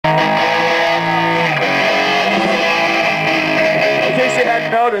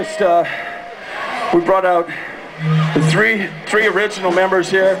noticed, we brought out the three original members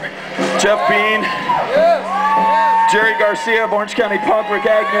here. Jeff Bean, Jerry Garcia of Orange County Punk, Rick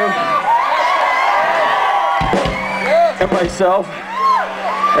Agnew, and myself.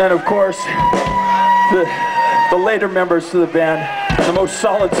 And of course, the later members of the band, the most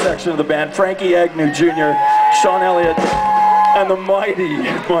solid section of the band, Frankie Agnew Jr., Sean Elliott, and the mighty,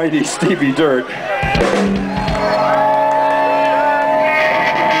 mighty Stevie Dirt.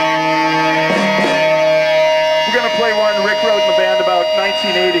 We're gonna play one Rick wrote in the band about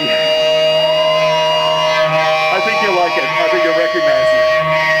 1980.